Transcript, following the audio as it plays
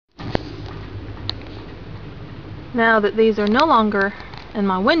Now that these are no longer in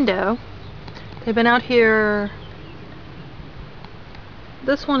my window, they've been out here.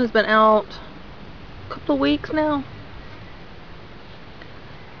 This one has been out a couple of weeks now,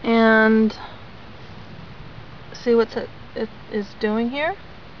 and see what it is doing here.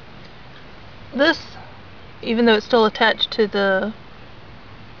 This, even though it's still attached to the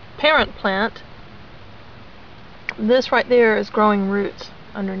parent plant, this right there is growing roots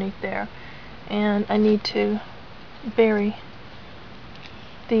underneath there, and I need to bury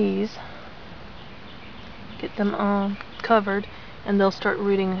these, get them covered, and they'll start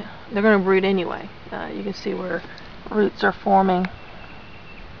rooting. They're going to root anyway. You can see where roots are forming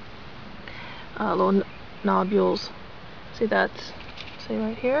little nodules. See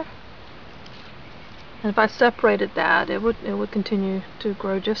right here? And if I separated that, it would continue to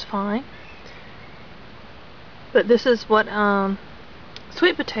grow just fine. But this is what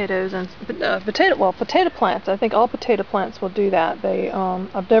sweet potatoes and potato plants. I think all potato plants will do that.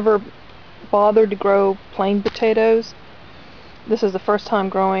 I've never bothered to grow plain potatoes. This is the first time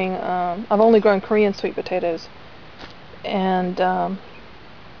growing. I've only grown Korean sweet potatoes, and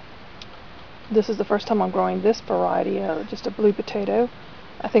this is the first time I'm growing this variety, just a blue potato.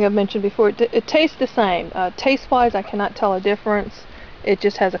 I think I've mentioned before, it tastes the same. Taste-wise, I cannot tell a difference. It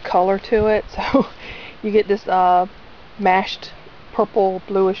just has a color to it, so you get this mashed purple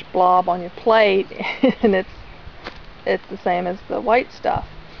bluish blob on your plate, and it's the same as the white stuff.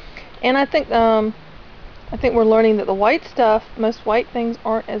 And I think we're learning that the white stuff, most white things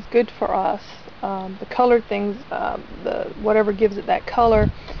aren't as good for us. The colored things, whatever gives it that color,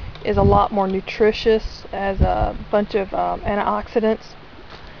 is a lot more nutritious, as a bunch of antioxidants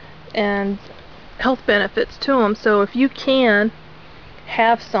and health benefits to them. So if you can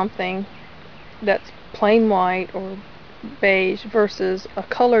have something that's plain white or beige versus a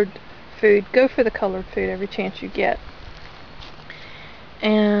colored food, go for the colored food every chance you get.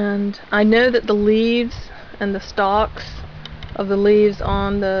 And I know that the leaves and the stalks of the leaves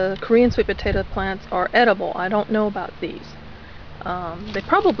on the Korean sweet potato plants are edible. I don't know about these. They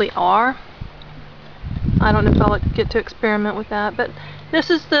probably are. I don't know if I'll get to experiment with that, but this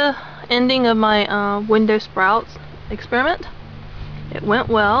is the ending of my window sprouts experiment. It went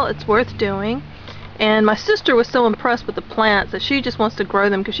well. It's worth doing. And my sister was so impressed with the plants that she just wants to grow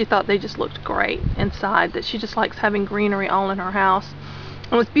them because she thought they just looked great inside, that she just likes having greenery all in her house.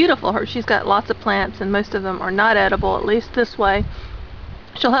 And it's beautiful. She's got lots of plants, and most of them are not edible, at least this way.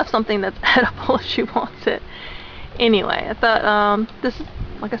 She'll have something that's edible if she wants it. Anyway, I thought this is,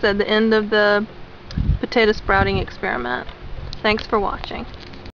 like I said, the end of the potato sprouting experiment. Thanks for watching.